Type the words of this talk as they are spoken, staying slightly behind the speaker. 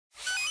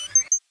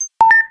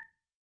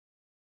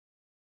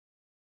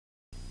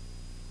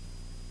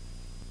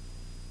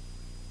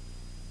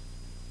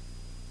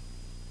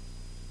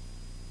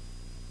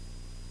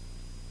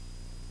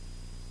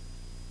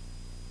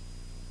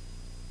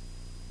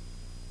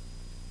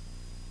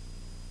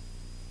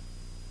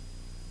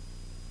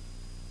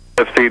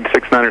Speed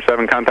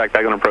 697, contact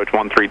back on approach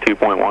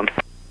 132.1.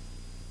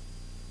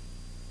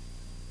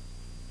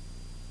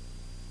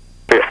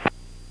 Yeah.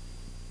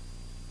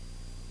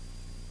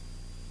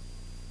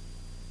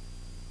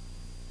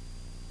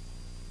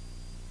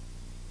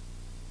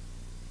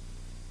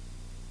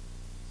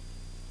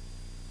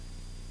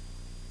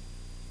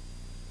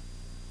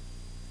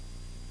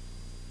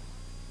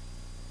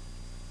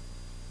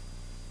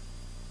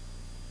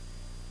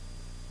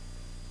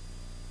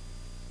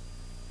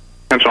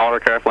 Attention all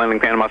aircraft landing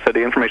Panama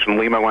City. Information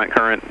Lima went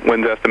current.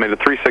 Winds estimated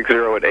 360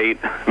 at 8.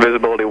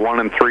 Visibility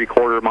 1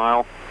 3/4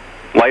 mile.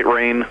 Light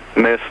rain,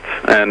 mist,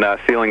 and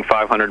ceiling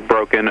 500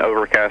 broken.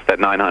 Overcast at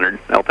 900.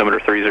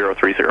 Altimeter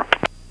 3030.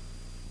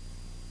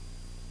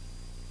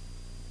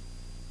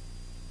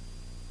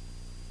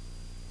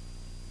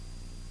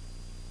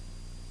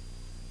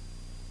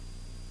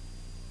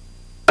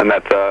 And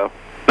that's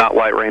not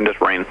light rain,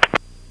 just rain.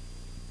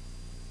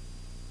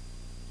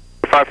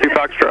 52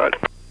 Foxtrot.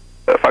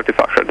 52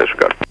 Foxtrot,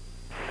 disregard.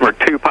 We're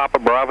 2 Papa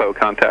Bravo,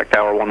 contact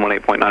tower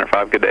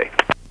 118.905, good day.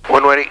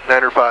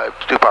 118.905,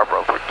 2 Papa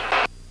Bravo.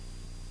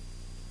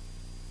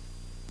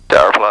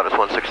 Tower Pilatus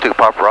 162,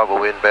 Papa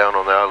Bravo inbound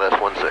on the ILS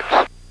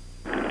 16.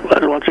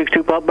 Pilatus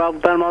 162, Papa Bravo,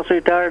 Panama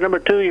City Tower. Number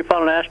 2, you're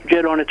following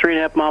Astrojet on a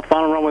 3.5 mile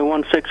final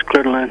runway 16,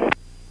 clear to land.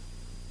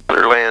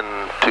 Clear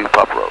land 2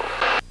 Papa Bravo.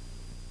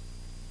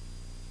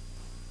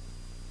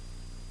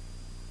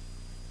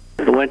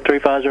 The wind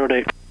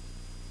 3508.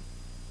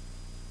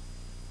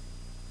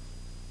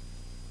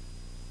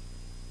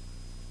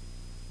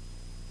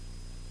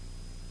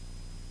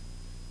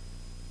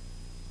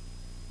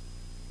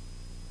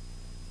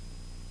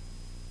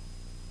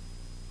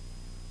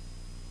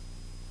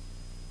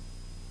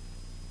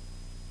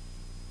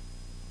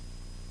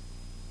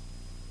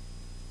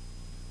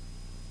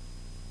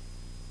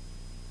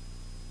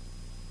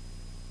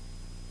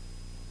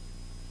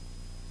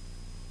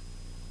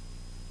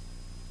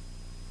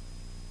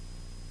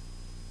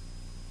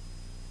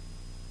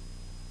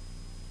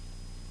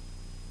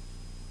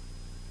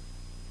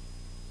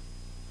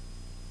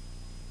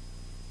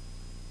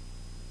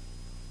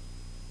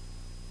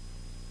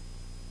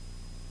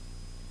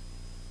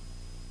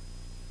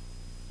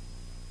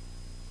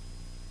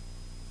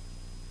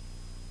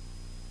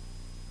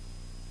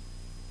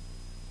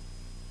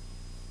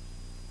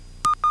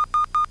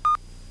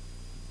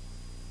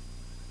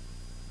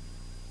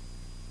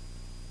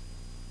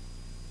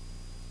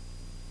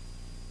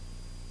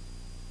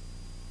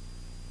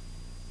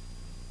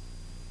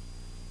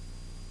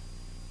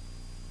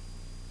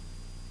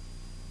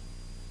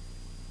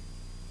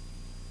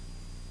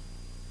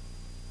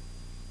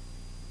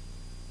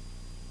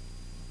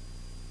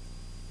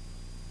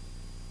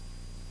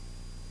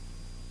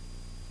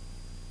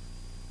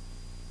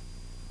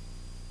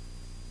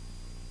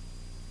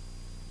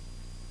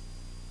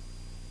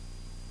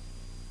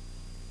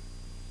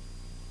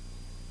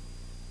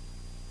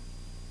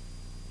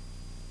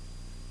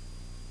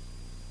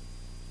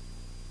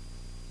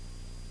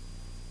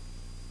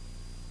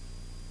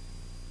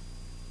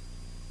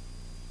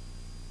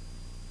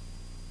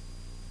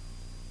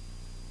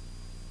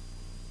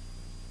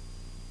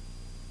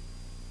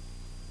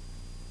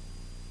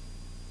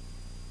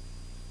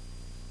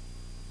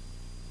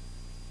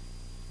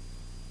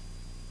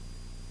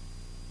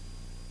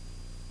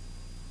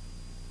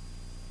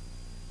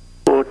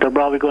 Hotel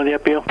Bravo going to the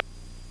uphill.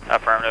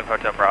 Affirmative,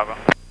 Hotel Bravo.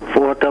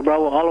 For Hotel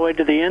Bravo, all the way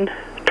to the end.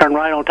 Turn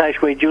right on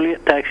taxiway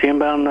Juliet, taxi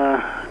inbound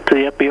to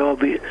the FBO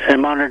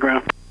and monitor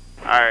ground.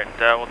 Alright,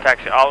 we'll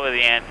taxi all the way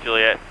to the end,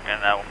 Juliet,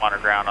 and we'll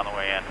monitor ground on the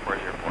way in,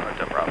 404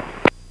 Hotel Bravo.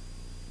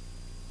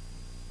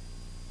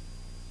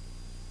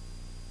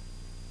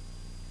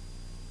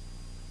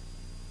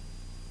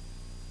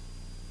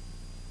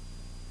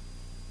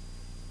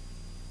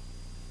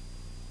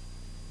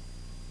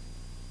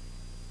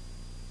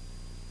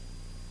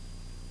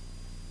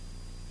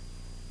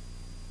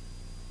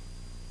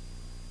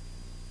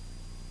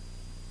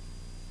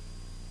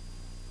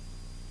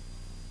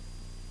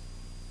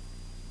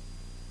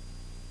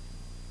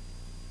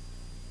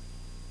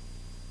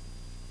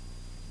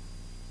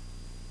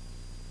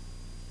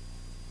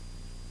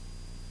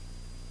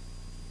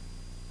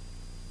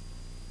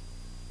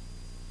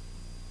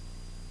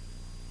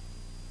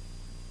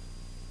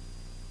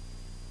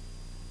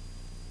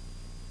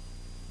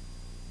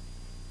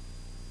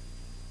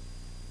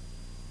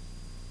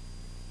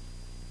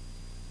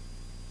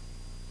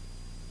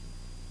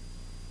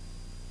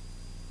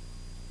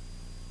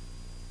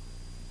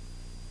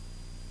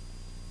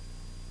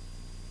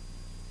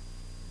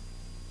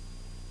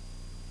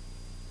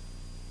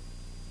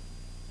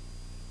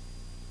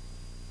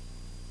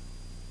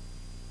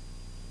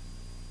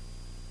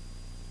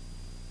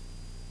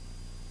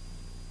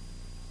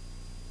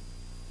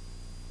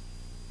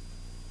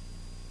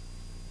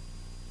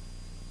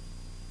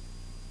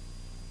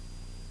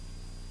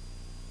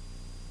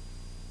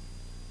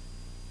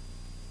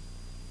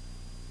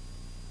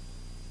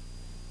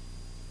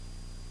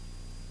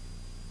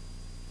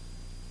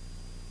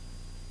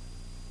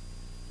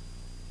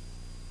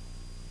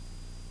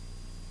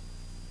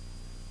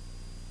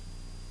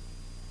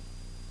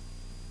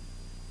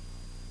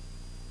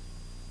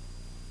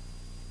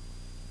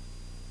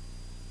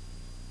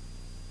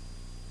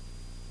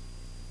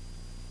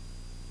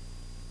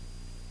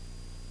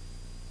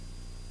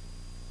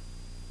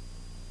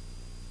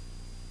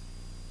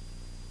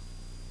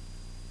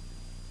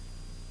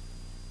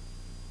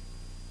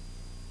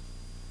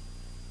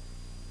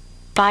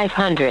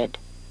 500.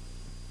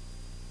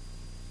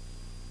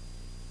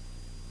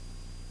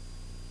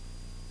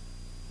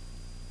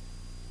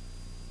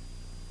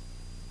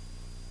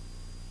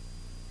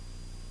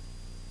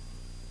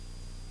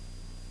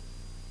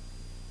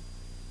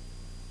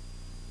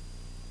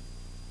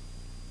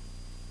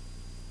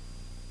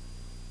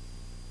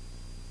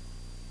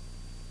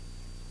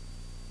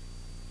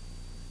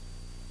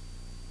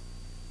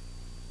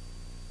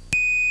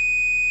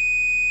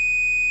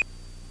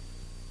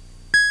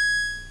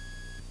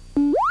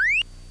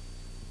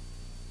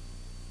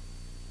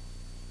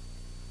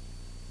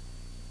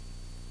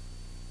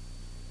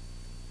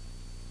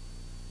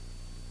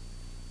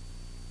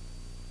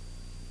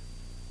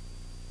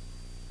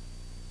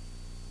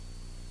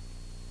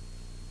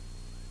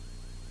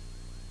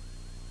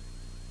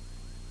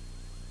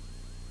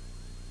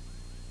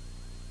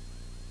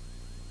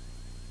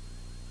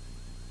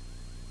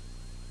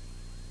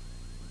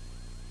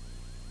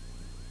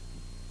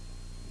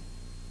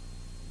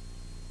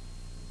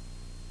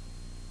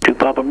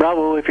 Papa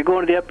Bravo, if you're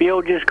going to the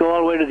FBO, just go all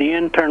the way to the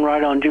end, turn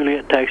right on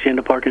Juliet, taxi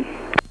into parking.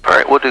 All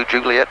right, we'll do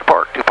Juliet to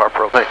park, 2 Papa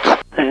Bravo,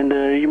 thanks. And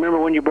you remember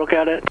when you broke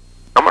out at?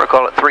 I'm going to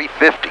call it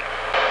 350.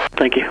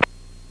 Thank you.